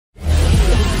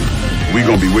We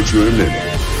gonna be with you in a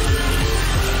minute.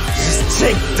 Just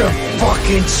take the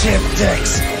fucking chip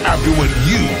decks After what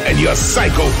you and your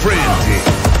psycho friend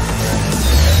did.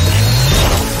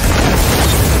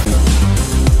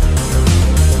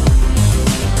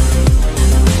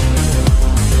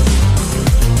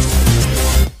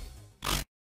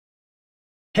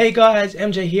 Hey guys,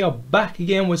 MJ here, back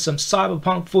again with some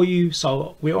Cyberpunk for you.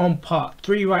 So we're on part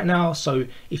 3 right now, so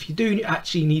if you do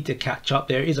actually need to catch up,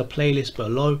 there is a playlist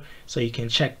below so you can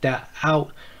check that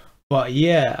out. But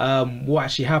yeah, what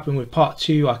actually happened with part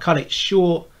 2, I cut it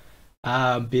short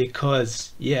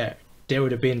because yeah, there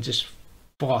would have been just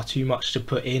far too much to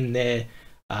put in there.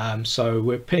 So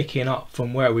we're picking up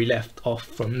from where we left off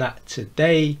from that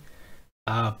today.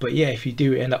 But yeah, if you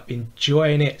do end up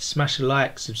enjoying it, smash a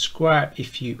like, subscribe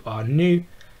if you are new,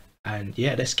 and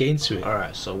yeah, let's get into it.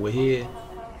 Alright, so we're here.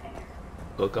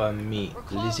 Go and meet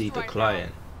Lizzie the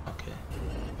client. Okay,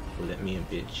 well, let me in,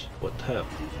 bitch. What the hell?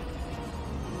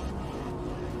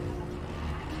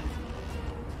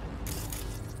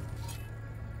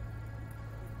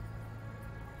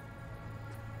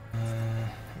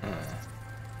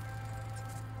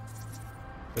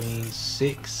 Between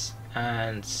 6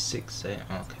 and 6 a.m.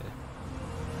 Okay.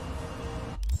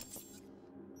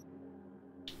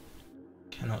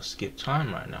 Cannot skip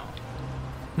time right now.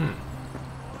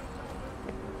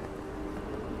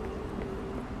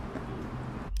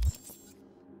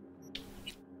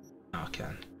 I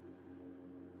can.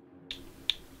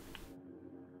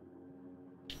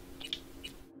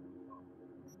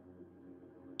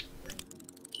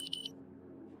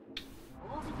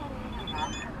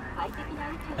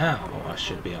 Now I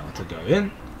should be able to go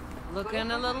in.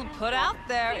 Looking a little put out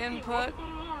there, input.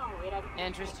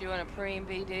 Interest you in a preem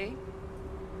BD?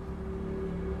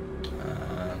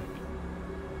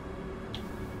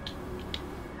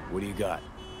 What do you got?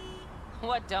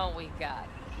 What don't we got?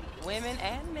 Women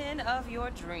and men of your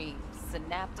dreams.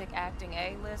 Synaptic acting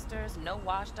A-listers, no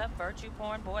washed up virtue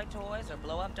porn boy toys or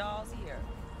blow up dolls here.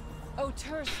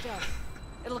 Auteur stuff.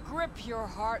 It'll grip your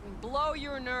heart and blow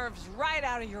your nerves right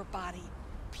out of your body.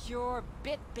 Pure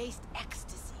bit-based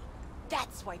ecstasy.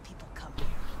 That's why people come here.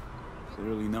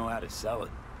 Clearly know how to sell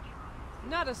it.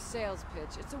 Not a sales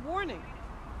pitch, it's a warning.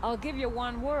 I'll give you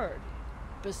one word.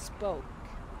 Bespoke.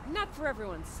 Not for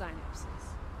everyone's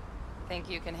synapses. Think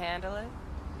you can handle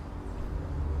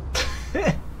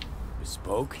it?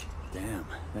 Bespoke? Damn,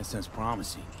 that sounds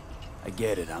promising. I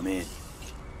get it, I'm in.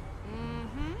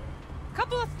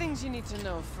 Couple of things you need to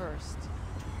know first.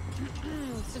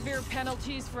 Severe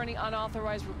penalties for any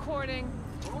unauthorized recording.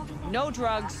 No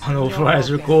drugs. Unauthorized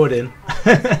no recording.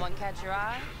 Someone catch your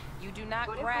eye? You do not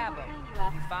grab them.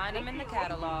 You find them in the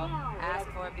catalog, ask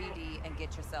for a BD, and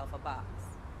get yourself a box.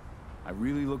 I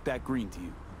really look that green to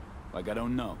you. Like I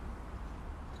don't know.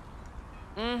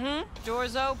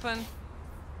 Doors open.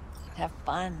 Have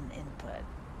fun, input.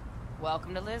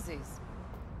 Welcome to Lizzie's.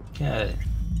 Okay.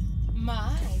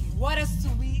 My, what a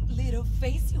sweet little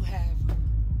face you have.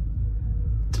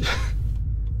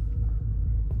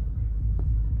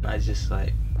 I just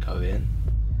like go in.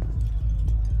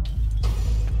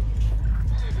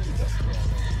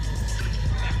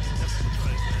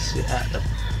 Sit at the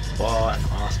bar and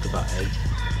ask about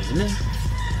evening.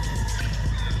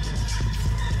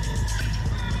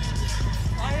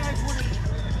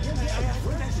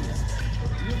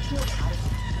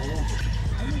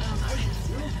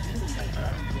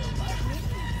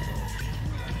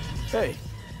 Hey.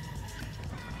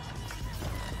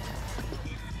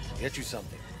 Get you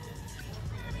something.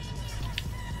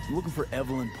 I'm looking for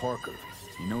Evelyn Parker.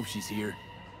 You know if she's here?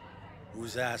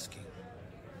 Who's asking?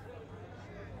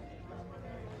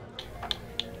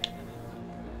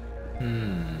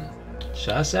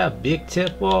 Should I say a big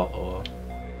tip or?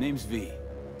 Name's V.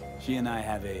 She and I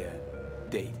have a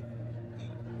date.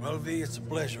 Well, V, it's a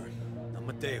pleasure. I'm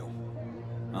Mateo.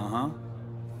 Uh-huh.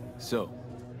 So,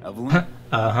 Evelyn?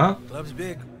 Uh-huh. Club's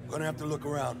big. Gonna have to look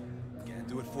around. Can't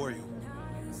do it for you.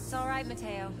 It's all right,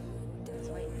 Mateo.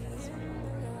 Just waiting for this one.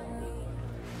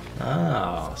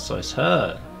 Oh, so it's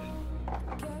her.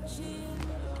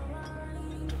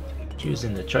 She was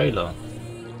in the trailer.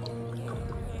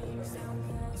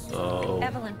 So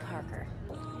Evelyn Parker.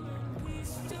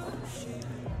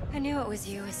 I knew it was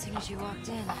you as soon as you walked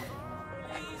in.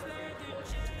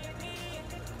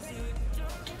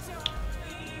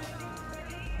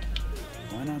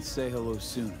 Why not say hello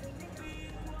sooner?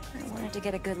 I wanted to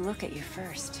get a good look at you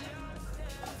first.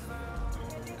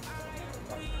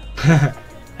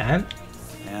 and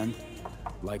And?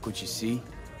 Like what you see?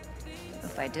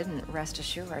 If I didn't, rest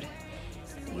assured,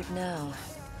 you'd know.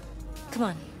 Come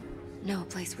on. Know a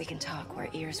place we can talk where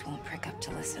ears won't prick up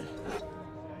to listen.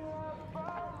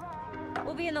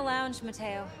 We'll be in the lounge,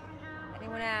 Mateo. If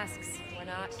anyone asks, we're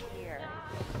not here.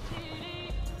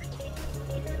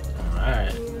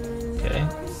 Alright. Okay.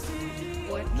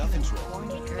 Nothing's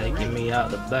wrong. Taking me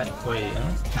out the back way,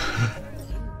 huh?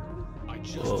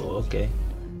 Oh, okay.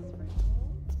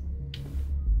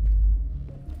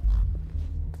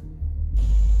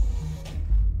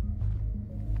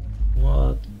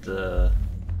 What the...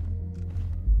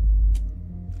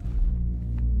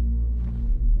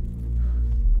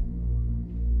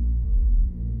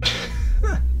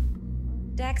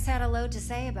 Dex had a load to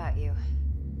say about you.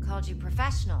 Called you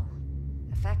professional,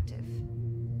 effective,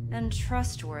 and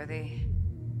trustworthy.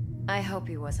 I hope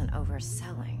he wasn't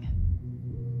overselling.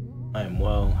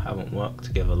 Haven't worked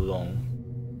together long.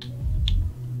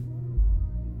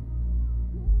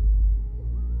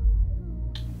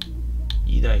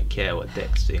 You don't care what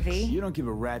Dex thinks. V? You don't give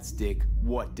a rat's dick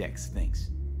what Dex thinks.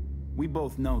 We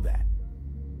both know that.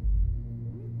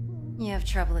 You have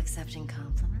trouble accepting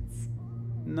compliments?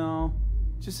 No,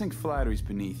 just think flattery's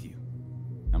beneath you.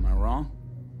 Am I wrong?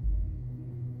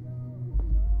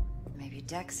 Maybe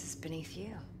Dex is beneath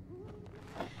you.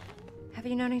 Have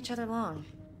you known each other long?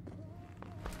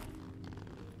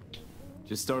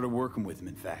 Just started working with him,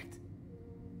 in fact.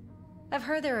 I've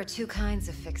heard there are two kinds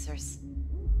of fixers.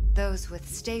 Those with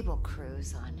stable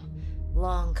crews on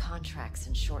long contracts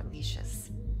and short leashes.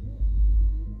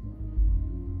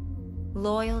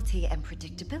 Loyalty and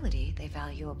predictability they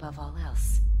value above all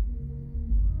else.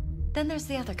 Then there's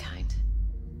the other kind.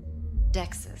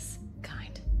 Dex's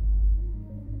kind.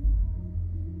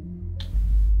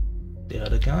 The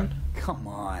other kind? Come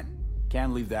on.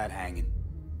 Can't leave that hanging.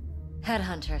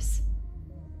 Headhunters.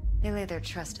 They lay their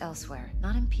trust elsewhere,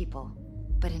 not in people,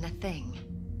 but in a thing.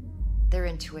 Their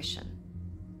intuition.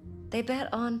 They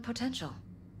bet on potential.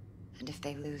 And if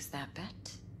they lose that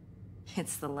bet,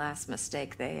 it's the last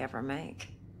mistake they ever make.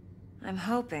 I'm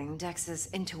hoping Dex's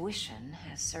intuition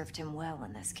has served him well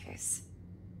in this case.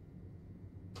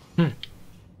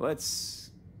 Let's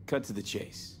cut to the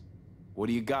chase. What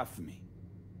do you got for me?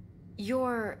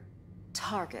 Your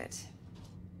target.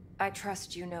 I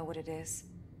trust you know what it is.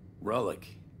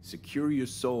 Relic. Secure your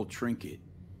soul trinket.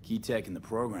 Key tech in the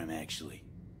program, actually.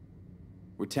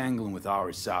 We're tangling with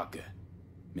Arasaka,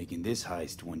 making this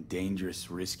heist one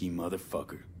dangerous, risky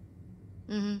motherfucker.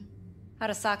 Mm-hmm.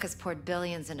 Arasaka's poured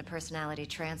billions into personality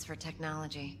transfer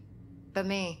technology. But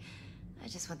me, I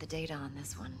just want the data on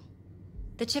this one.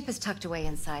 The chip is tucked away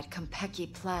inside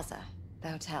Konpeki Plaza, the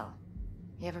hotel.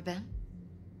 You ever been?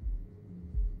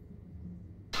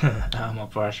 Out of my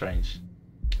price range.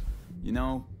 You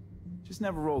know, just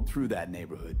never rolled through that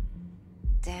neighborhood.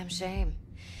 Damn shame.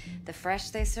 The fresh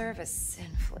they serve is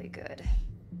sinfully good.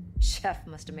 Chef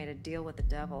must have made a deal with the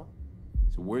devil.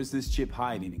 So where's this chip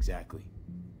hiding exactly?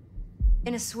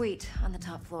 In a suite on the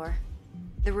top floor.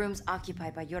 The room's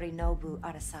occupied by Yorinobu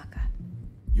Arasaka.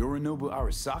 Yorinobu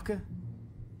Arasaka?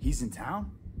 He's in town?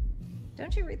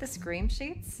 Don't you read the scream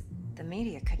sheets? The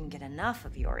media couldn't get enough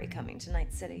of Yori coming to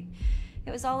Night City. It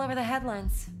was all over the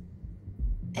headlines.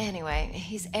 Anyway,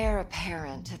 he's heir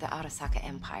apparent to the Arasaka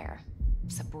Empire.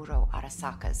 Saburo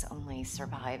Arasaka's only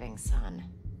surviving son.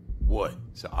 What?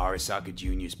 So Arasaka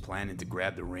Jr.'s planning to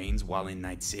grab the reins while in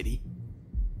Night City?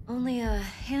 Only a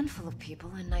handful of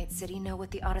people in Night City know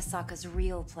what the Arasaka's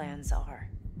real plans are.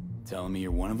 Telling me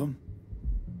you're one of them?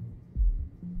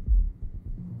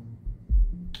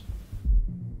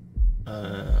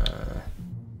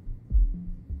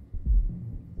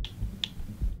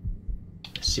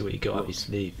 Let's see what you got up your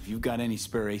sleeve. If you've got any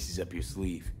spare aces up your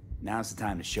sleeve, now's the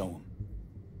time to show them.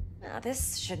 Now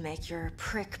this should make your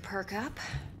prick perk up.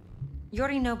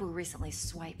 Yorinobu recently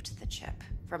swiped the chip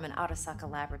from an Arasaka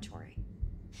laboratory.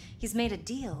 He's made a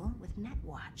deal with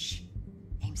Netwatch.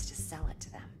 Aims to sell it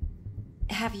to them.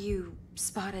 Have you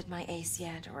spotted my ace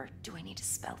yet, or do I need to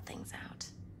spell things out?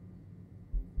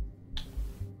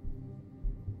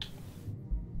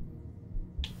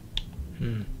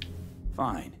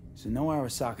 Fine. So no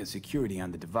Arasaka security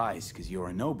on the device because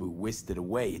Yorinobu whisked it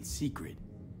away in secret.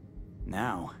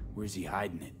 Now, where's he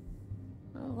hiding it?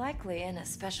 Well, likely in a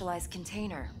specialized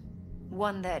container.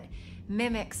 One that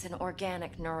mimics an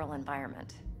organic neural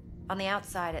environment. On the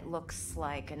outside, it looks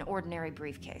like an ordinary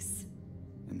briefcase.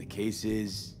 And the case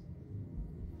is...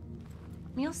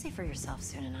 You'll see for yourself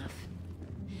soon enough.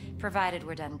 Provided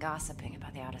we're done gossiping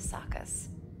about the Arasakas.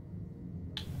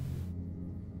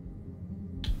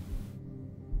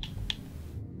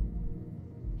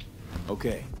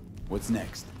 Okay, what's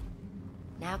next?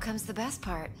 Now comes the best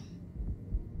part.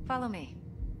 Follow me.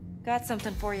 Got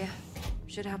something for you.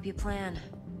 Should help you plan.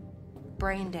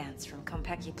 Brain dance from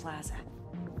Konpeki Plaza.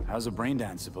 How's a brain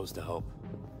dance supposed to help?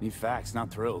 Need facts, not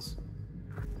thrills.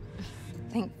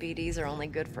 Think BDs are only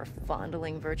good for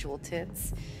fondling virtual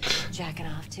tits? Jacking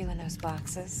off to in those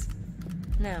boxes?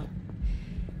 No.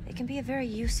 They can be a very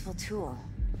useful tool.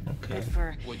 Okay. Good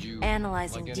for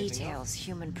analyzing details,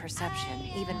 human perception,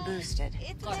 even boosted.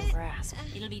 To grasp.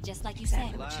 It'll be just like you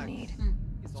Exactly said. what you need.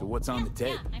 So what's on the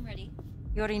tape? Yeah, I'm ready.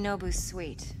 Yorinobu's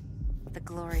suite. The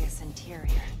glorious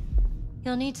interior.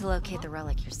 You'll need to locate the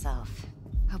relic yourself.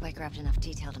 Hope I grabbed enough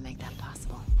detail to make that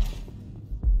possible.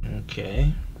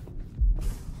 Okay.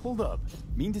 Hold up.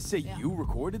 Mean to say you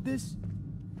recorded this?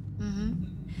 Mm-hmm.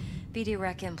 BD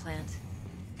rec implant.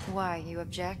 Why, you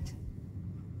object?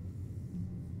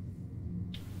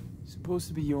 Supposed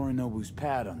to be Yorinobu's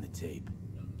pad on the tape.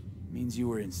 Means you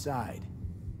were inside.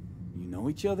 You know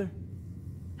each other?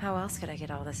 How else could I get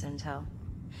all this intel?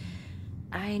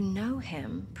 I know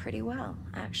him pretty well,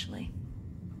 actually.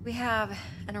 We have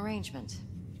an arrangement.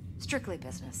 Strictly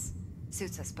business.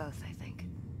 Suits us both, I think.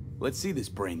 Let's see this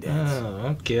brain dance.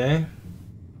 Oh, okay.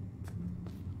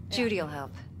 Judy'll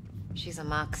help. She's a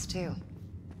Mox, too.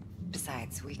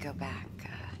 Besides, we go back,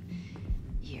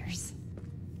 years.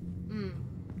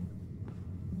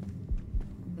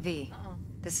 V,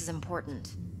 this is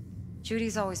important.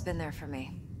 Judy's always been there for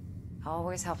me.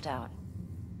 Always helped out.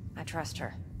 I trust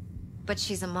her. But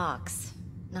she's a Mox,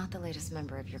 not the latest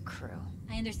member of your crew.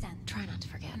 I understand. Try not to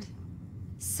forget.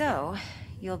 So,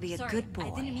 you'll be a Sorry, good boy. I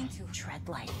didn't mean to. Tread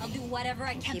lightly. I'll do whatever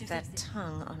I And can keep to that fix it.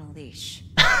 tongue on a leash.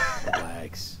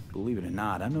 Relax. Believe it or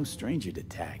not, I'm no stranger to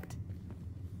tact.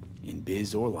 In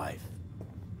biz or life.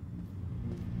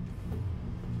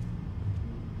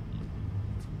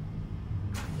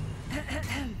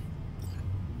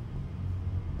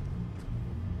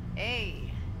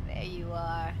 Hey, there you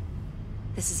are.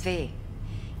 This is V.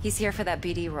 He's here for that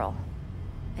BD role.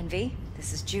 And V,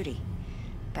 this is Judy.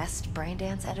 Best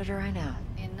braindance editor I know.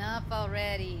 Enough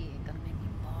already. Gonna make me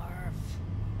barf.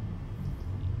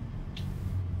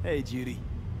 Hey, Judy.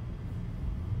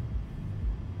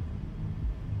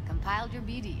 Compiled your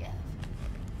BDF.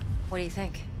 What do you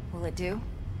think? Will it do?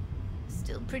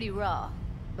 Still pretty raw,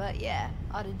 but yeah,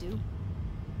 ought to do.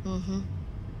 Mm-hmm.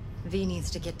 V needs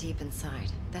to get deep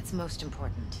inside. That's most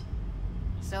important.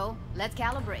 So, let's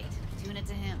calibrate. Tune it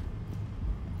to him.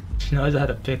 She knows how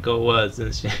to pick her words,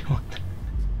 doesn't she?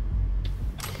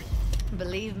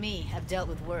 Believe me, I've dealt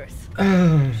with worse.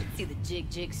 Oh, You should see the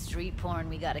jig street porn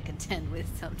we gotta contend with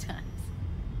sometimes.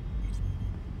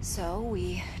 So,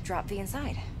 we drop V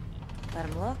inside. Let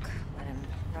him look, let him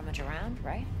rummage around,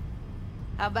 right?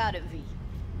 How about it, V?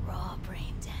 Raw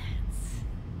brain dance.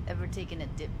 Ever taken a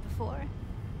dip before?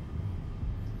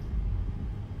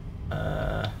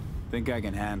 Think I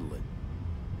can handle it.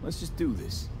 Let's just do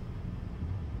this.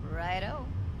 Righto.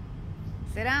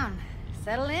 Sit down,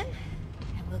 settle in,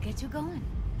 and we'll get you going.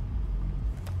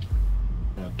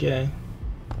 okay.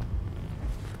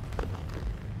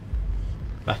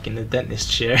 Back in the dentist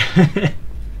chair.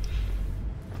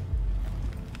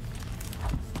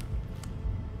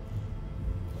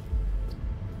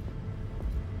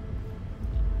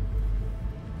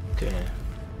 Okay.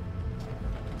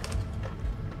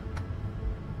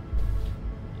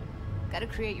 Gotta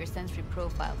create your sensory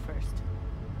profile first.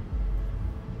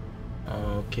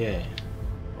 Okay.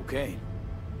 Okay.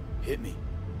 Hit me.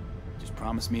 Just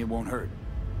promise me it won't hurt.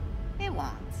 It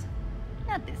won't.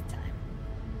 Not this time.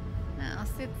 Now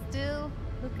sit still,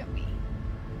 look at me.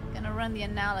 Gonna run the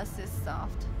analysis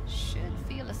soft. Should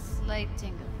feel a slight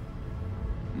tingle.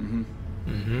 Mm-hmm.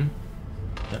 Mm-hmm.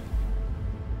 Yep.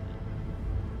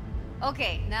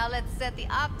 Okay, now let's set the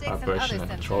optics and other Operational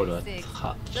sensory controller sigs.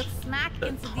 touch. Look smack The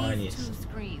into these tiniest. two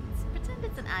screens. Pretend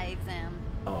it's an eye exam.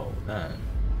 Oh man.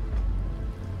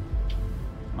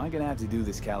 Am I gonna have to do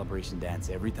this calibration dance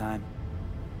every time?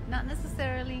 Not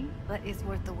necessarily, but it's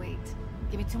worth the wait.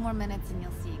 Give me 2 more minutes and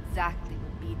you'll see exactly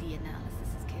what BD analysis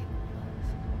is capable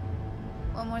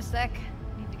of. One more sec.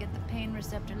 Need to get the pain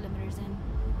receptor limiters in.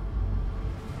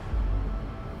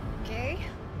 Okay.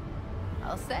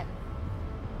 All set.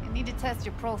 You need to test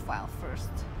your profile first.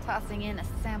 Tossing in a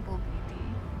sample BD.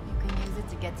 You can use it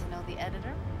to get to know the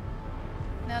editor.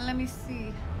 Now let me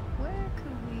see. Where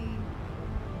could we...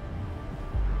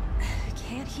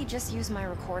 Can't he just use my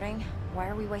recording? Why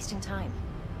are we wasting time?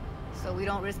 So we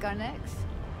don't risk our necks.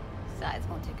 Besides,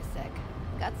 won't take a sec.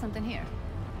 Got something here.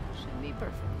 Should be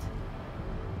perfect.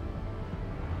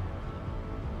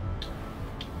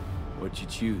 What'd you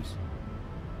choose?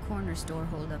 Corner store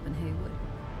holdup in Haywood.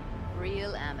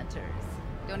 Real amateurs.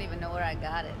 Don't even know where I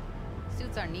got it.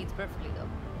 Suits our needs perfectly though.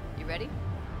 You ready?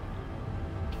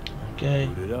 Okay.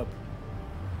 Boot it up.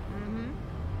 Mm-hmm.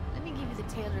 Let me give you the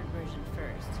tailored version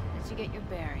first. Let you get your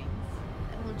bearings.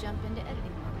 Then we'll jump into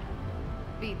editing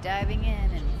mode. be diving in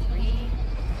 3,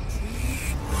 2,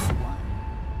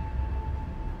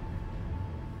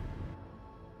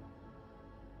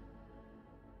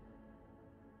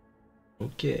 1.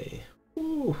 Okay.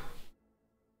 Ooh.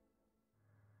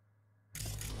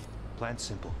 Plan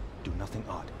simple. Do nothing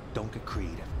odd. Don't get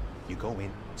creative. You go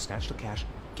in, snatch the cash,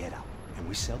 get out. And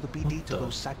we sell the BD to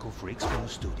those psycho freaks from the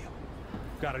studio.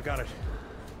 Got it.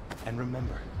 And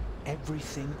remember,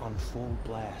 everything on full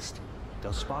blast.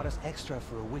 They'll spot us extra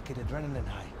for a wicked adrenaline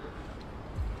high.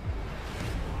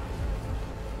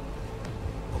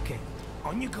 Okay,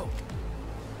 on you go.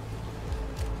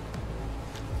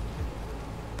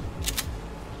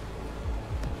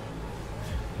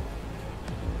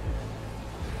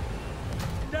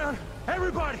 Down!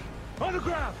 Everybody! On the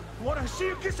ground! Want to see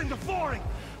you kissing the flooring!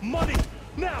 Money!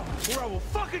 Now! Or I will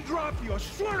fucking drop you! I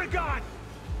swear to God!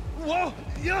 Whoa!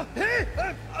 Yeah! Hey!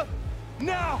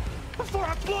 Now! Before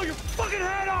I blow your fucking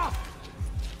head off!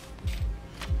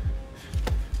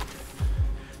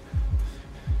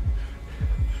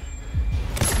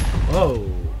 Whoa.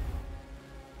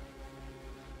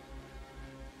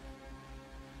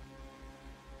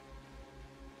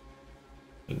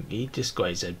 He just got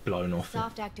his head blown off.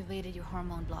 Soft activated your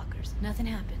hormone blockers. Nothing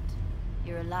happened.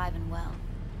 You're alive and well.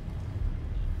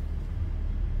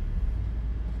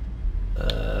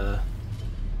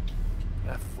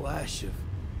 That flash of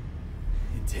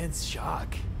intense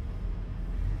shock.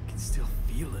 I can still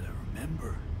feel it, I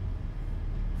remember.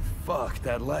 Fuck,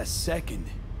 that last second.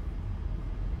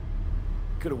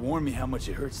 Could have warned me how much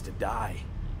it hurts to die.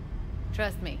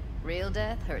 Trust me, real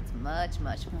death hurts much,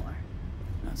 much more.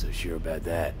 Not so sure about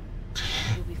that.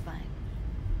 You'll be fine.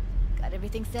 Got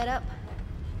everything set up?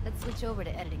 Let's switch over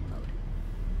to editing mode.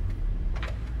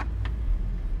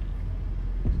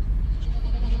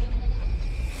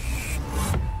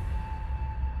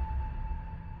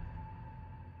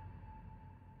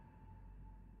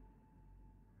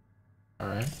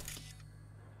 Alright.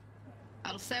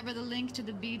 I'll sever the link to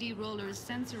the BD Roller's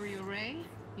sensory array.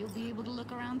 You'll be able to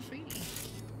look around freely.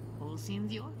 Whole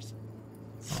scene's yours.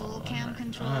 Full cam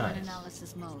control and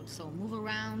analysis mode, so move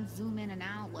around, zoom in and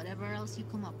out, whatever else you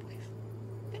come up with.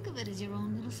 Think of it as your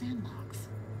own little sandbox.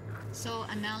 So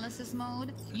analysis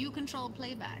mode, you control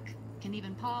playback. Can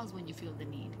even pause when you feel the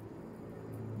need.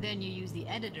 Then you use the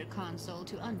editor console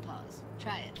to unpause.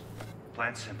 Try it.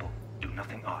 Plan simple. Do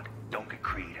nothing odd. Don't get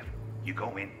creative. You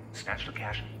go in, snatch the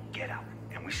cash, get out.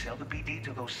 And we sell the BD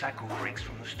to those psycho freaks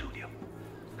from the studio.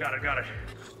 Got it.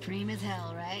 Dream as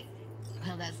hell, right?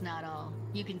 Well, that's not all.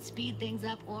 You can speed things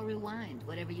up or rewind,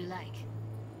 whatever you like.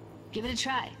 Give it a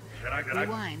try.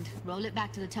 Rewind. Roll it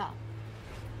back to the top.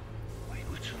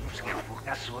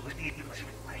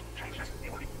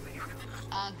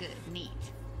 All good. Neat.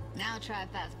 Now try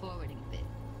fast forwarding a bit.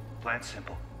 Plan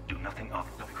simple. Do nothing off.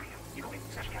 Don't be creative. You go in,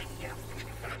 snatch the cash, get out.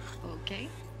 Okay.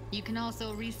 You can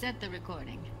also reset the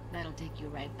recording. That'll take you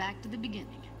right back to the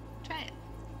beginning. Try it.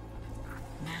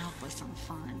 Now for some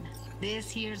fun.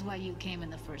 This here's why you came in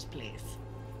the first place.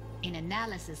 In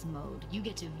analysis mode, you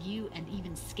get to view and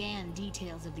even scan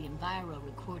details of the enviro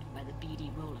recorded by the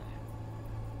BD roller.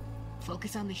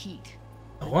 Focus on the heat.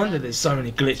 I wonder there's so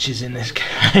many glitches in this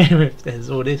game if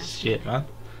there's all this shit, man.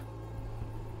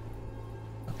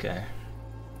 Okay.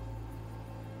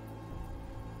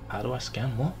 How do I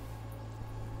scan what?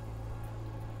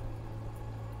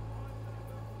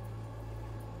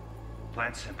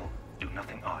 Plan simple. Do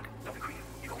nothing odd. Don't be creative.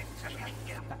 You go in, snatch the cash,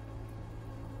 get out.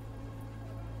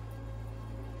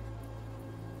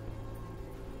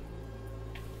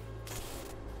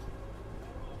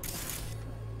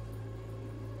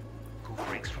 Cool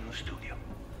freaks from the studio.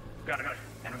 Got it.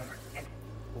 And remember,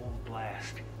 full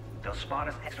blast. They'll spot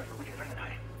us extra for wicked adrenaline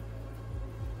high.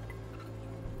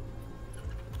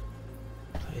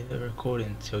 Play the recording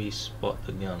until you spot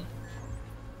the gun.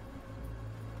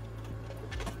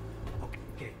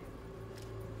 Okay.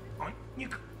 On you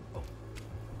go. Oh.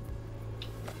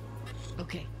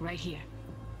 Okay, right here.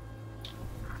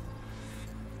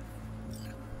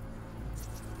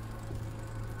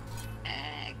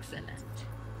 Excellent.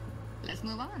 Let's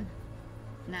move on.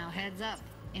 Now heads up.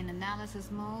 In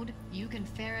analysis mode, you can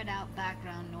ferret out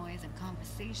background noise and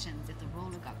conversations if the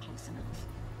roller got close enough.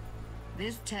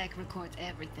 This tech records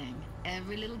everything,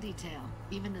 every little detail,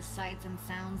 even the sights and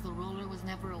sounds the roller was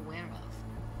never aware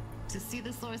of. To see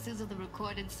the sources of the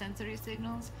recorded sensory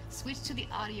signals, switch to the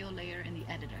audio layer in the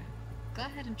editor. Go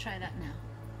ahead and try that now.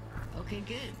 Okay,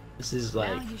 good. This is like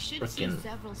now you should see freaking.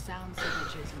 several sound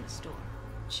signatures in the store.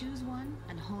 Choose one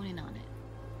and hone in on it.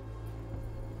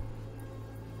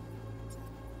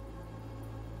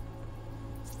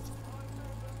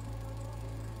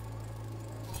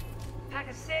 Pack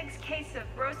of cigs, case of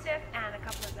Brosif, and a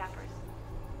couple of zappers.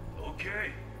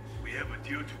 Okay. We have a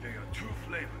deal today on 2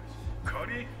 flavors.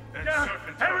 Cuddy and surf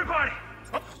and turf. Everybody!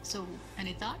 So,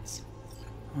 any thoughts?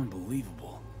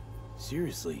 Unbelievable.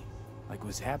 Seriously, like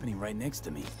what's happening right next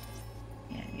to me.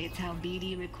 Yeah, it's how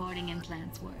BD recording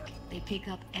implants work. They pick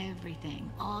up everything,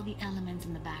 all the elements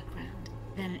in the background.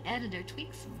 Then an editor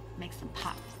tweaks them, makes them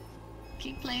pop.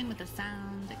 Keep playing with the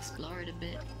sounds, explore it a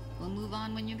bit. We'll move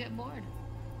on when you get bored.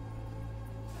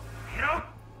 You know?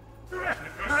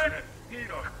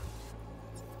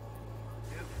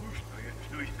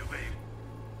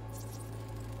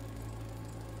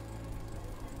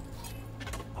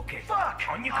 Okay, fuck!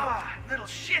 On you go. Little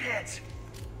shitheads!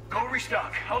 Go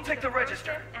restock. I'll take the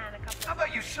register. How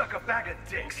about you suck a bag of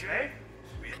dicks, eh?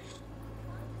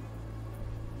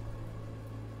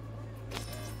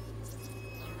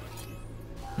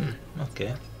 Okay.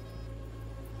 Have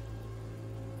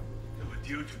a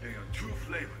deal today on 2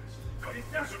 flavors.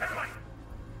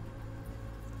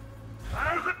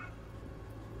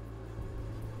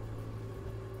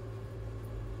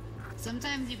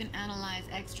 Sometimes you can analyze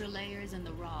extra layers in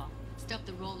the raw. Stuff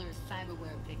the roller's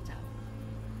cyberware picked up.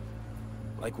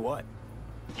 Like what?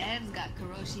 Ev's got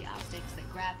Kiroshi optics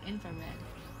that grab infrared,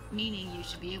 meaning you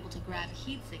should be able to grab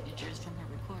heat signatures from her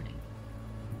recording.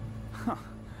 Huh.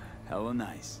 Hella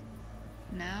nice.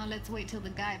 Now let's wait till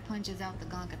the guy punches out the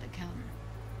gonk at the counter.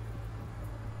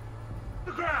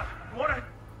 The ground! Wanna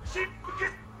see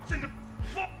get in the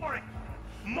flooring?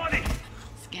 Money!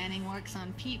 Scanning works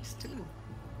on peeps too.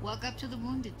 Walk up to the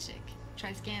wounded chick.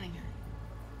 Try scanning her.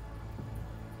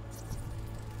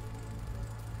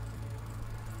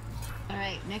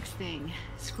 Alright, next thing.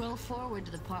 Scroll forward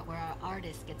to the part where our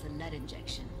artist gets a lead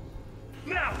injection.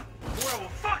 Now! Or I will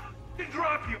fucking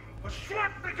drop you! I swear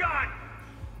to God!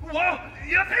 Whoa!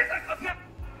 Yep!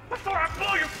 Before I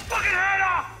blow your fucking head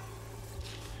off!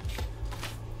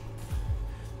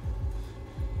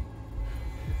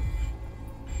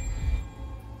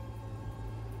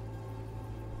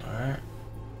 Alright.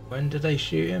 When did they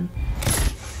shoot him?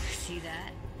 See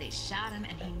that? They shot him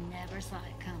and he never saw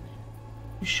it coming.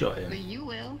 Who shot him? But you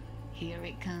will. Here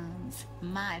it comes.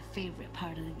 My favorite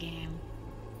part of the game.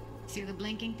 See the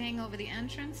blinking thing over the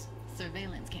entrance?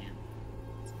 Surveillance cam.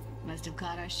 Must have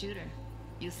caught our shooter.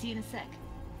 You'll see in a sec.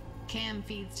 Cam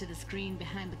feeds to the screen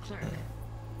behind the clerk.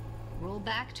 Roll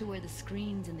back to where the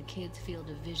screen's in the kid's field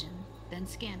of vision, then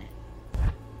scan it.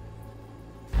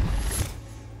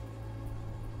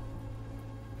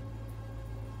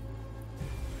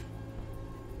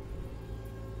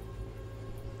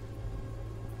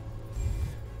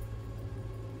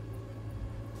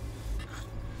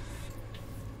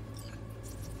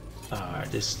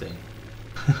 This thing.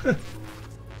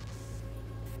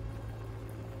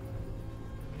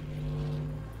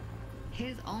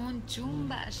 His own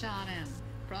Chumba shot him.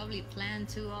 Probably planned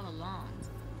to all along.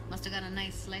 Must have got a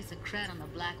nice slice of cred on the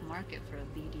black market for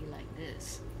a BD like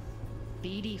this.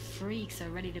 BD freaks are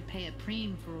ready to pay a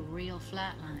preem for a real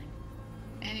flatline.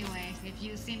 Anyway, if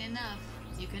you've seen enough,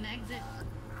 you can exit.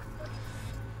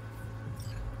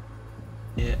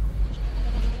 Yeah.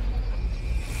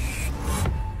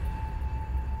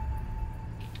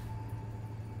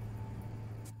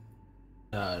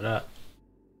 That.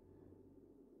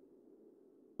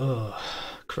 Oh,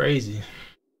 crazy.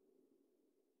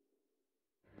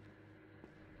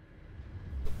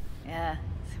 Yeah,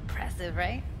 it's impressive,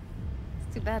 right?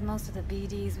 It's too bad most of the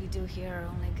BDs we do here are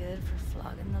only good for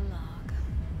flogging the log.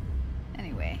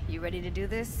 Anyway, you ready to do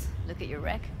this? Look at your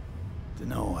rec?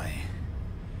 Dunno,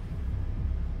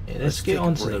 Yeah, let's get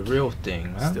on to the real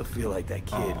thing, man. Still feel like that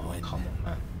kid when... Come on,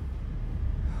 man.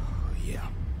 Oh, yeah.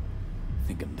 I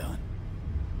think I'm done.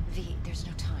 V, there's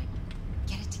no time.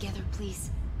 Get it together, please.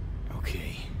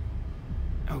 Okay.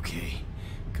 Okay.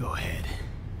 Go ahead.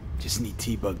 Just need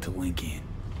T-Bug to link in.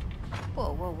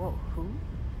 Whoa, whoa, whoa. Who?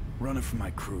 Runner for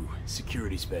my crew.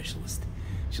 Security specialist.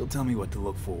 She'll tell me what to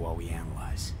look for while we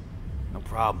analyze. No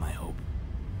problem, I hope.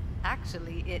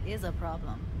 Actually, it is a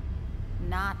problem.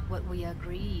 Not what we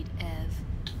agreed, Ev.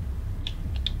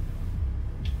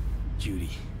 Judy,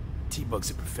 T-Bug's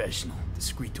a professional.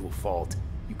 Discreet to a fault.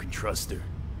 You can trust her.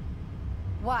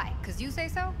 Why? 'Cause you say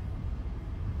so?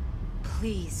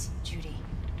 Please, Judy.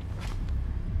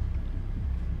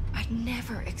 I'd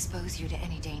never expose you to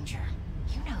any danger.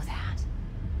 You know that.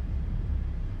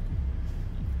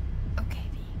 Okay,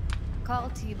 V.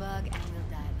 Call T-Bug and we'll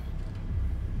dive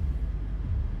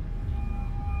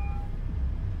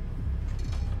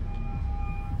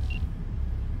in.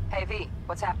 Hey, V.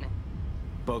 What's happening?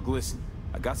 Bug, listen.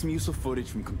 I got some useful footage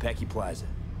from Konpeki Plaza.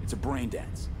 It's a brain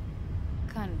dance.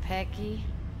 Konpeki?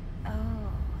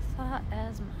 Oh, thought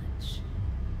as much.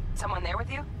 Someone there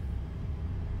with you?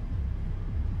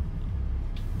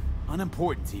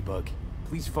 Unimportant, T-Bug.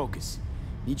 Please focus.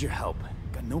 Need your help.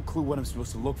 Got no clue what I'm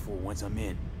supposed to look for once I'm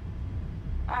in.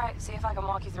 Alright, see if I can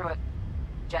walk you through it.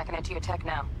 Jacking into your tech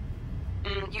now.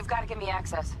 You've got to give me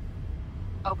access.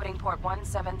 Opening port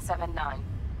 1779.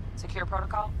 Secure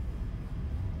protocol?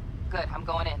 Good, I'm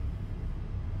going in.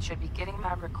 Should be getting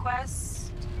my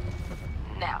request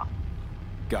now.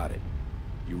 Got it.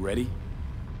 You ready?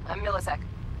 A millisec.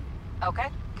 Okay,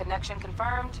 connection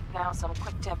confirmed. Now some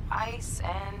quick temp ice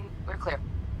and we're clear.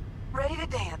 Ready to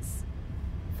dance.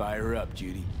 Fire up,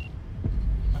 Judy.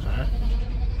 Alright.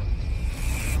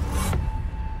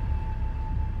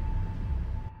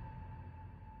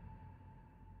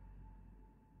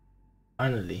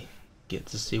 Finally get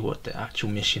to see what the actual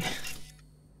mission is.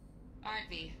 Alright,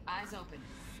 V, eyes open.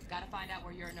 Gotta find out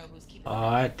where Yorinobu's keeping.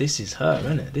 Alright, this is her,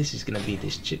 isn't it? This is gonna be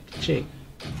this chick.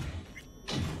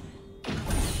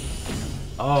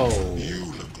 Oh. You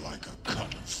look like a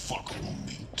cut of fuckable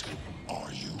meat,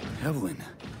 are you? Evelyn.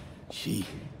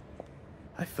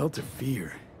 I felt her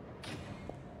fear.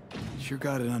 Sure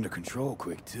got it under control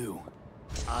quick, too.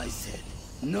 I said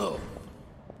no.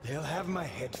 They'll have my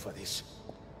head for this.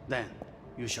 Then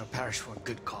you shall perish for a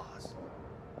good cause.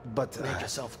 But make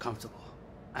yourself comfortable.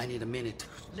 I need a minute.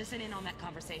 Listen in on that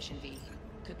conversation, V.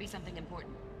 Could be something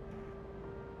important.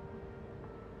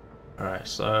 Alright,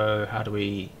 so how do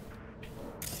we...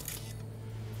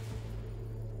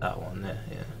 That one there,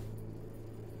 yeah.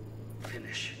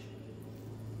 Finish.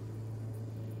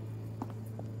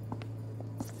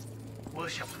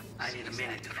 Worship, I need a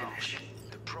minute to finish.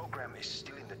 The program is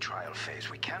still in the trial phase.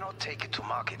 We cannot take it to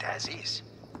market as is.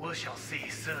 We shall see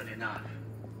soon enough.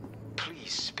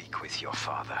 Please speak with your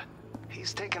father.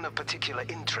 He's taken a particular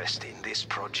interest in this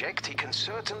project. He can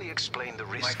certainly explain the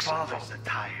risks My involved. father's a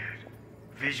tired,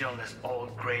 visionless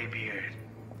old graybeard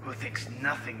who thinks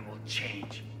nothing will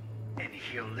change, and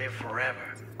he'll live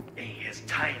forever in his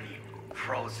tiny,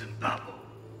 frozen bubble.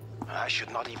 I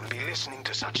should not even be listening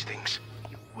to such things.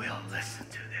 You will listen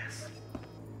to this.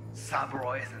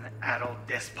 Saburo is an adult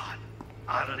despot,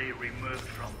 utterly removed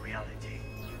from reality.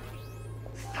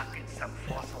 Stuck in some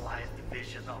fossilized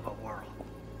vision of a world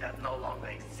that no longer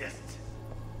exists.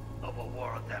 Of a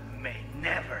world that may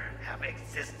never have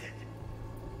existed.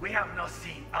 We have not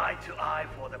seen eye to eye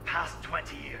for the past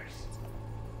 20 years.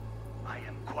 I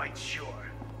am quite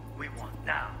sure we want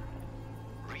now.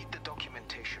 Read the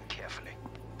documentation carefully.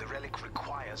 The relic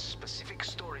requires specific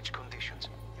storage conditions.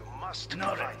 You must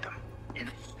provide them.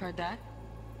 Heard that?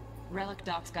 Relic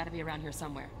docks gotta be around here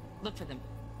somewhere. Look for them.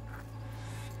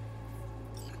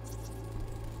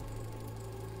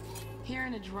 Here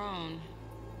in a drone.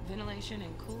 Ventilation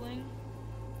and cooling?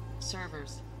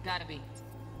 Servers. Gotta be.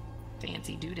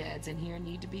 Fancy doodads in here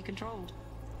need to be controlled.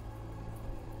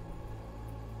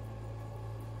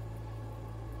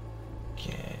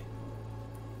 Okay.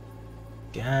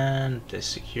 Scan the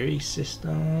security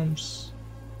systems.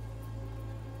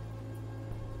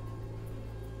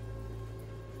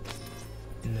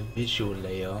 In the visual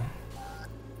layer,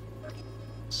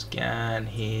 scan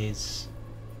his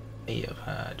data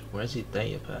pad. Where's his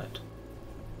data pad?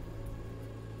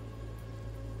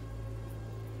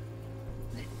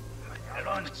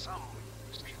 Some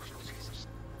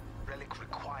relic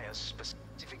requires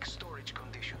specific storage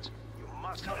conditions. You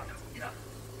must have them.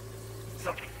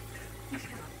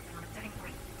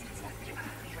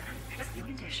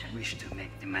 Wish to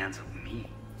make demands of me.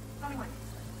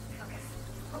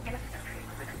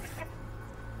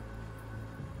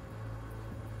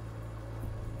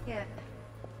 Yeah.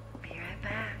 Be right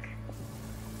back.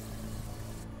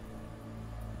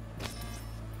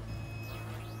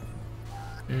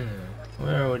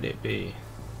 Where would it be?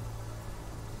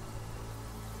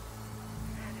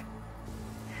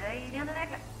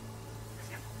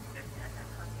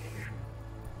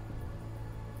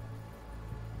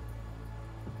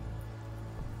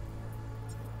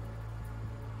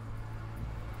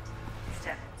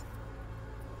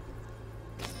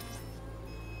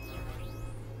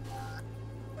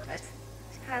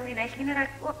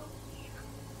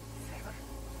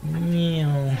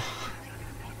 Meow.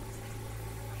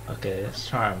 Okay, let's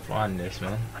try and find this,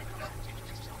 man.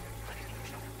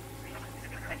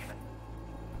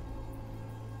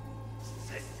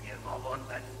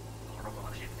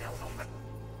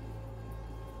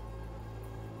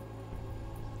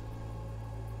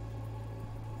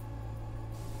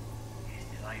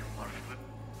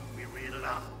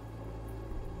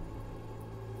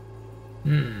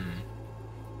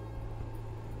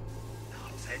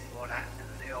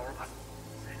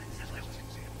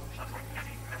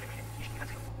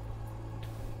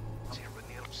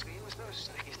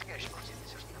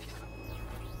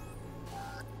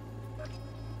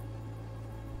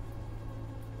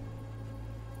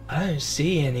 I don't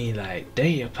see any like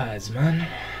data pads, man.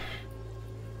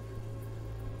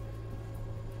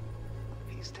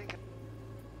 He's taken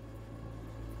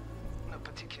a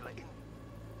particular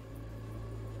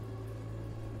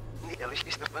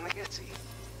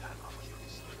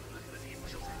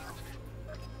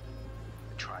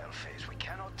trial phase. We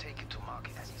cannot take it to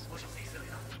market.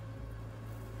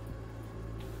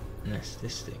 Unless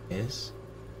this thing is.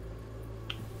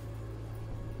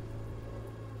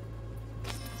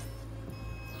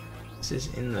 This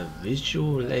is in the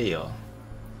visual layer.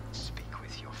 Speak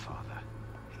with your father.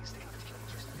 He's the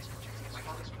influencer of this project. He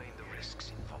will explain the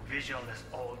risks involved. Visionless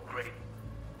old great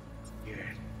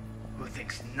beard who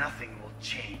thinks nothing will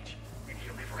change and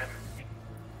he'll live forever.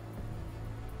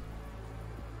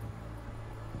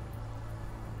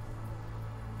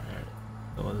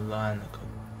 Or line.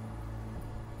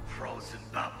 Frozen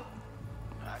bubble.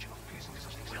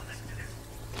 We'll listen to this.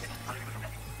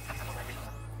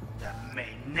 That may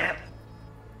never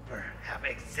have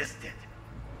existed.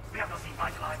 We have not seen eye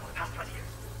to eye for the past 20 years.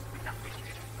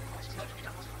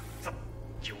 So,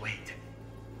 you wait.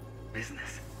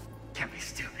 Business can be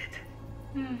stupid.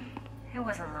 It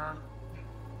wasn't long.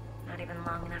 Not even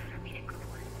long enough for me to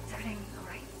Google it. Is everything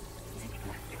alright?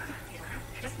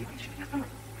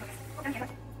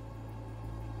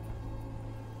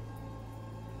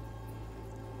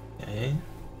 Okay.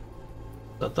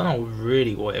 I don't know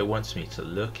really what it wants me to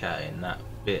look at in that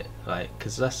bit, like,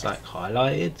 because that's like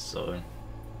highlighted, so.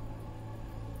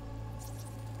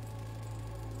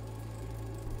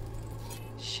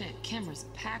 Shit, camera's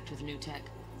packed with new tech.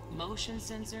 Motion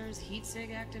sensors, heat sig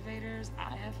activators,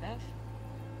 IFF.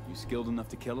 You skilled enough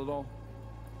to kill it all?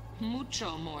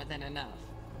 Mucho more than enough.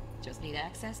 Just need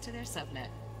access to their subnet.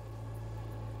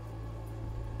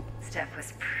 Stuff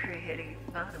was pretty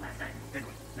fun last night. Good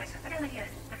one. Nice. I don't like it.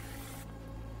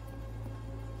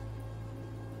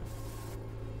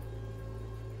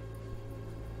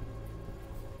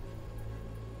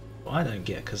 I don't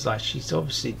get, because like she's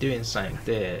obviously doing something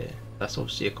there. That's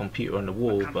obviously a computer on the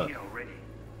wall, but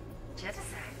Just a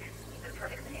sec. The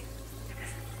perfect thing.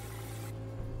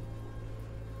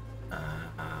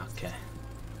 okay.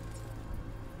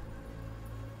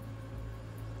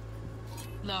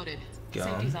 Loaded. Go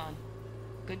Safety's on.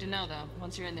 Good to know though.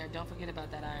 Once you're in there, don't forget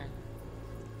about that iron.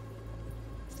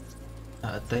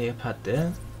 Data pad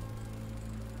there.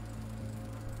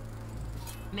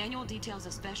 Manual details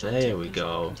a special There tip we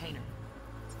control go. container.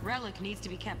 Relic needs to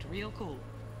be kept real cool.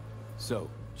 So,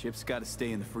 chips gotta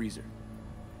stay in the freezer.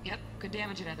 Yep, could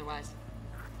damage it otherwise.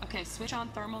 Okay, switch on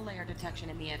thermal layer detection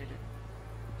in the editor.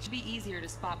 Should be easier to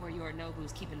spot where your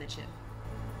Nobu's keeping the chip.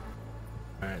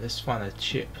 Alright, let's find a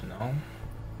chip now.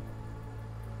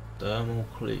 Thermal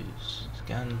clues.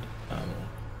 Scan thermal.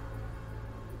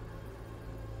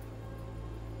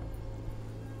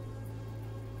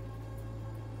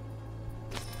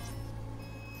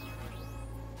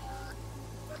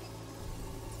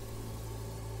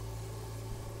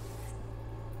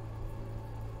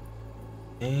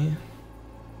 Okay.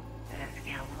 That's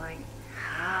cowboy.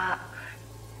 Ha!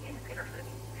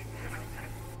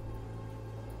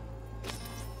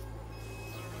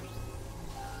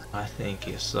 I think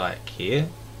it's like here.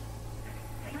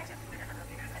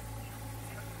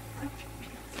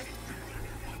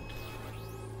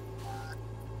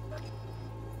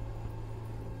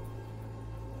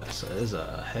 So there's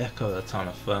a heck of a ton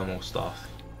of thermal stuff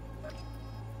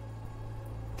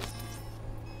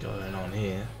going on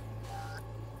here.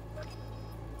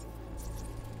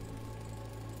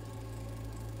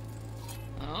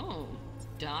 Oh,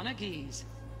 Donaghys.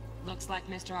 Looks like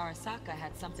Mr. Arasaka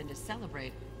had something to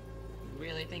celebrate.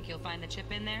 Really think you'll find the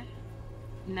chip in there?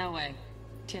 No way.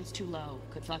 Temp's too low.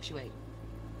 Could fluctuate.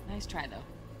 Nice try, though.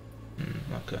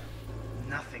 Okay.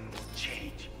 Nothing will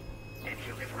change, and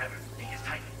he'll live forever in his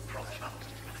tiny frozen bubble.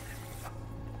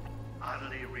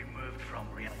 Utterly removed from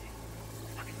reality.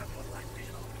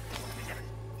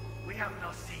 We have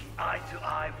not seen eye to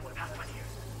eye for the past 20 years.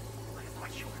 I'm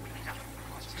quite sure.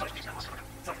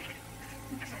 Something.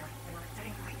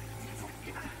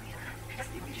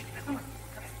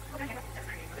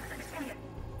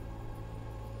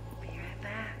 Be right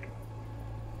back.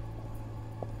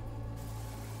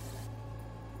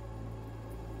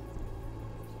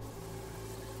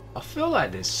 I feel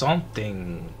like there's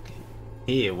something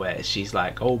here where she's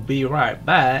like, "Oh, be right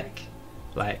back,"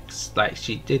 like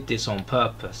she did this on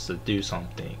purpose to do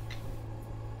something.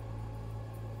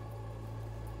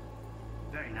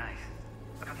 Very nice.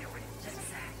 Just a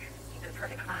sec. The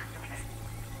perfect spot.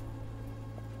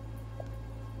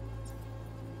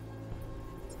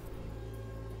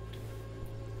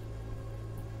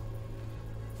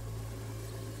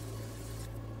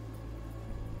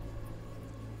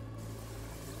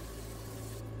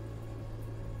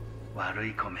 悪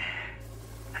い米。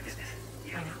I do this.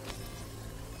 You.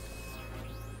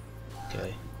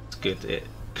 Okay, it's good. It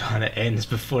kind of ends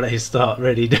before they start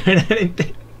really doing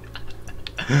anything.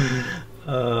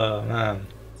 Oh man.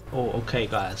 Oh, okay,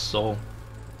 guys. So,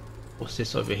 what's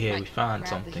this over here? We found Grab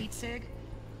something. The heat sig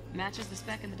matches the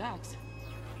spec in the docks.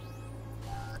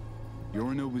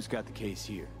 Yorinobu's got the case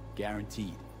here,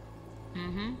 guaranteed.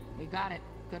 Mm-hmm. We got it.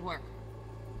 Good work.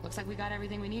 Looks like we got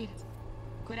everything we need.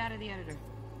 Quit out of the editor.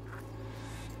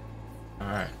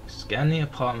 Alright, scan the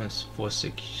apartments for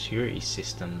security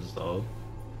systems though.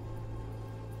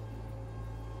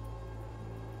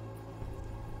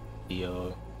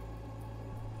 Yo.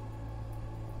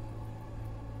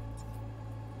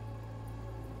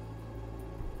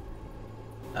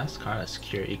 That's kind of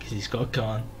security because he's got a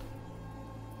gun.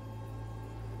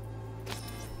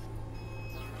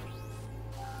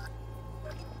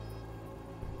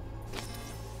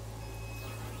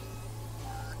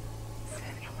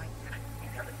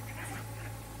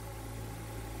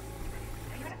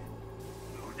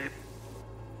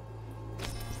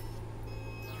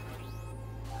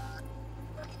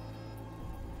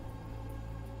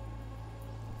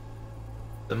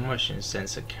 The motion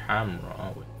sensor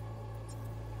camera, we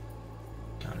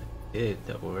kind of did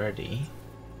that already.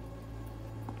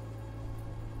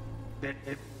 But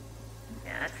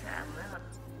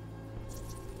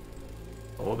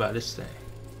what about this thing?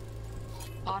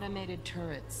 Automated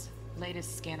turrets.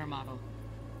 Latest scanner model.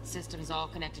 Systems all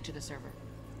connected to the server.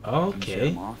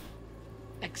 Okay.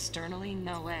 Externally,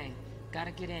 no way.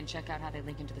 Gotta get in, check out how they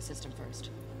link into the system first.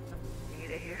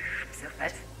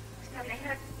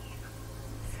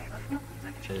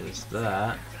 There's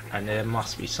that, and there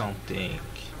must be something.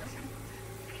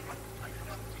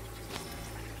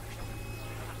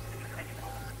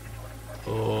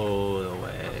 All the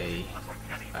way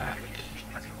back.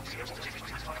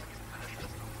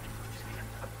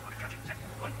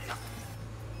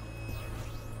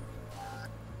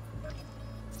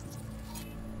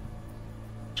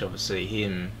 Which obviously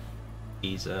him,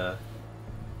 he's a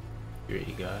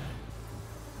security guy.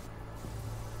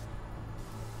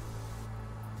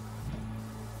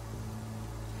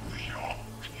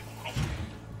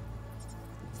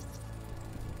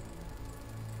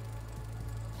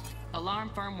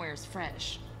 Alarm firmware's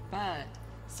fresh, but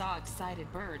saw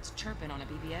excited birds chirping on a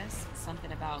BBS.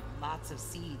 Something about lots of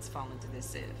seeds falling to this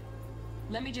sieve.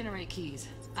 Let me generate keys.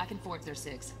 I can forge their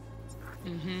SIGs.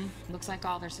 Looks like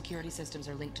all their security systems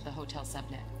are linked to the hotel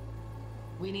subnet.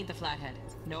 We need the flathead.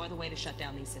 No other way to shut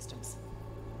down these systems.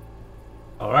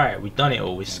 Alright, we've done it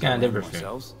all. We scanned everything.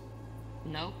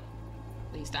 Nope.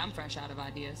 At least I'm fresh out of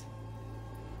ideas.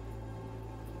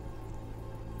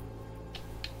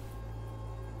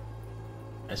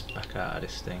 Let's back out of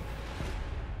this thing.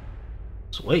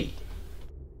 Sweet.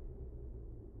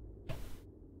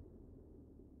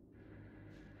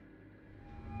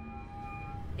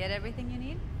 Get everything you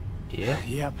need? Yeah.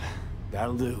 Yep,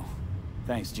 that'll do.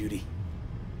 Thanks, Judy.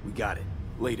 We got it.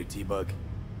 Later, T-Bug.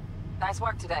 Nice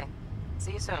work today.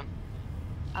 See you soon.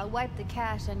 I'll wipe the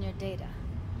cache on your data.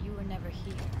 You were never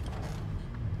here.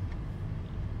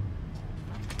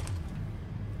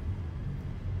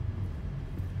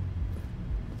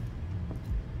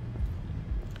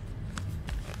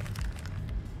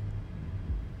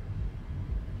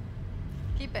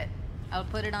 Keep it. I'll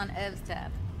put it on Ev's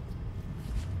tab.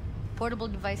 Portable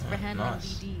device for handling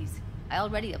BDs. I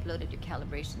already uploaded your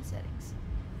calibration settings.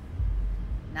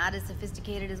 Not as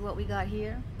sophisticated as what we got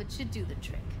here, but should do the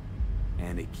trick.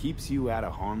 And it keeps you out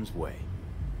of harm's way.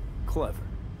 Clever.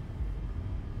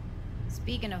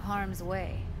 Speaking of harm's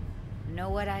way, know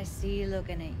what I see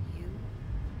looking at you?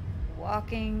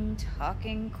 Walking,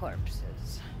 talking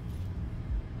corpses.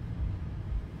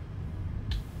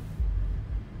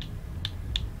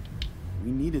 We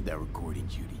needed that recording,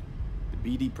 Judy.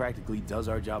 The BD practically does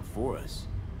our job for us.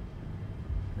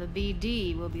 The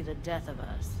BD will be the death of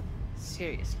us.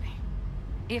 Seriously.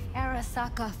 If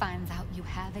Arasaka finds out you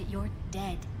have it, you're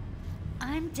dead.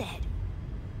 I'm dead.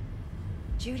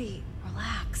 Judy,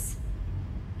 relax.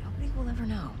 Nobody will ever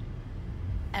know.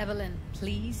 Evelyn,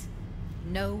 please.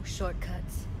 No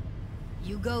shortcuts.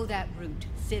 You go that route,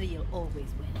 City'll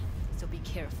always win. So be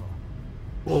careful.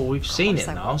 Well, we've seen it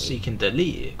now, so you can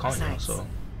delete it, can't you? Besides, So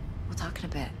we'll talk in a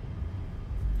bit.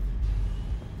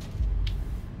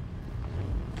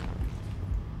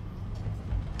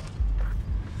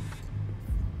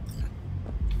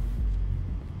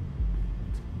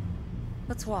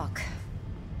 Let's walk.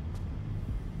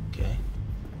 okay.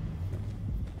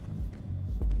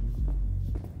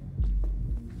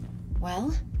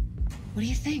 Well, what do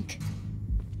you think?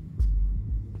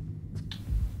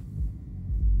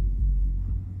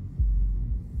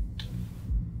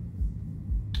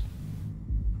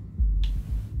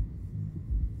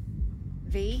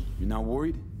 V? You're not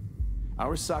worried?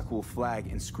 Arasaka will flag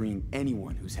and screen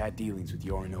anyone who's had dealings with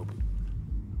Yorinobu.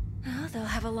 Oh, they'll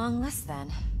have a long list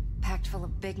then. Packed full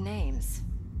of big names.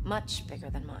 Much bigger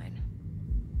than mine.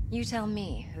 You tell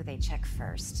me who they check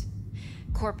first.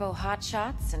 Corpo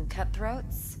hotshots and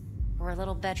cutthroats? Or a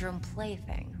little bedroom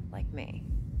plaything like me?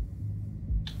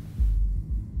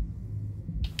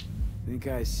 Think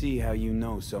I see how you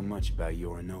know so much about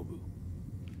Yorinobu.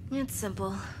 It's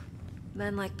simple.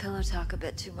 Men like pillow talk a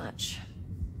bit too much.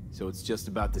 So it's just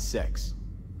about the sex?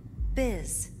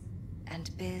 Biz. And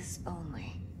biz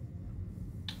only.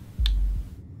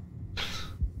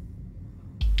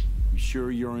 You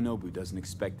sure Yorinobu doesn't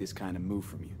expect this kind of move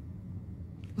from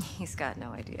you? He's got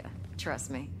no idea.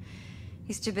 Trust me.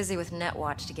 He's too busy with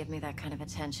Netwatch to give me that kind of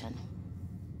attention.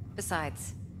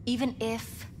 Besides, even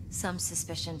if some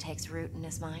suspicion takes root in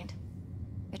his mind,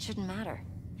 it shouldn't matter.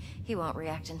 He won't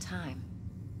react in time.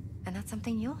 And that's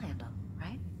something you'll handle,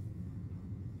 right?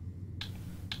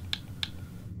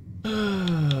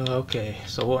 Okay,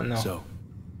 so what now? So,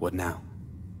 what now?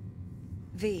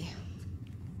 V.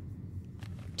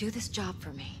 Do this job for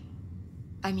me.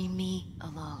 I mean me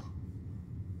alone.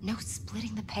 No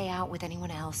splitting the payout with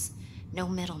anyone else. No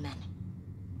middlemen.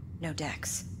 No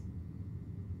Dex.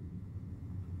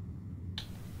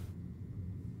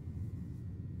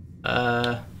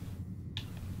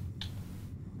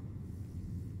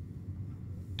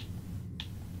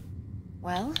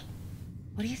 Well,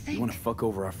 what do you think? You want to fuck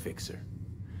over our fixer?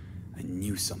 I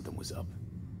knew something was up.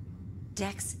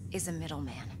 Dex is a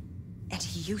middleman. And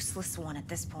a useless one at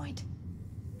this point.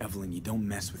 Evelyn, you don't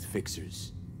mess with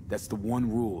fixers. That's the one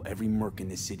rule every merc in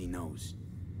this city knows.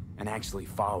 And actually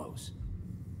follows.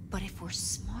 But if we're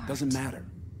smart... Doesn't matter.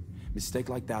 Mistake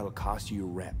like that'll cost you your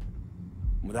rep.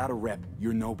 And without a rep,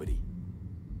 you're nobody.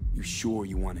 You sure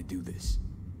you want to do this?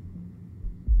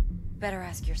 Better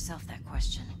ask yourself that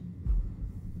question.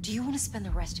 Do you want to spend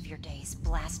the rest of your days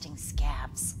blasting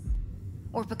scabs?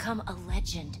 Or become a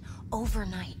legend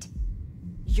overnight?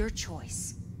 Your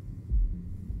choice.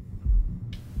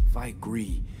 If I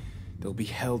agree, there'll be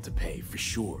hell to pay for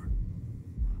sure.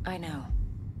 I know.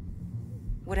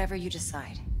 Whatever you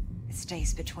decide, it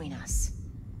stays between us.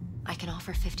 I can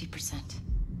offer 50%.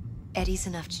 Eddie's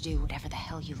enough to do whatever the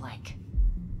hell you like.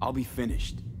 I'll be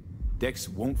finished. Dex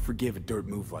won't forgive a dirt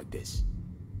move like this.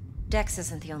 Dex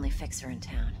isn't the only fixer in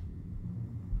town.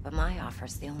 But my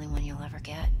offer's the only one you'll ever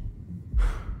get.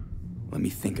 Let me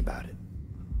think about it.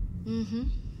 Mm-hmm.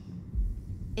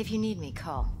 If you need me,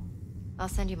 call. I'll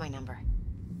send you my number.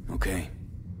 Okay.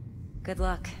 Good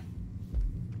luck.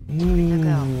 Now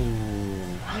go.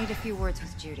 I need a few words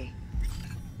with Judy.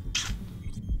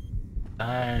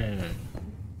 Dang.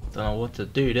 Don't know what to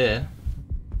do there.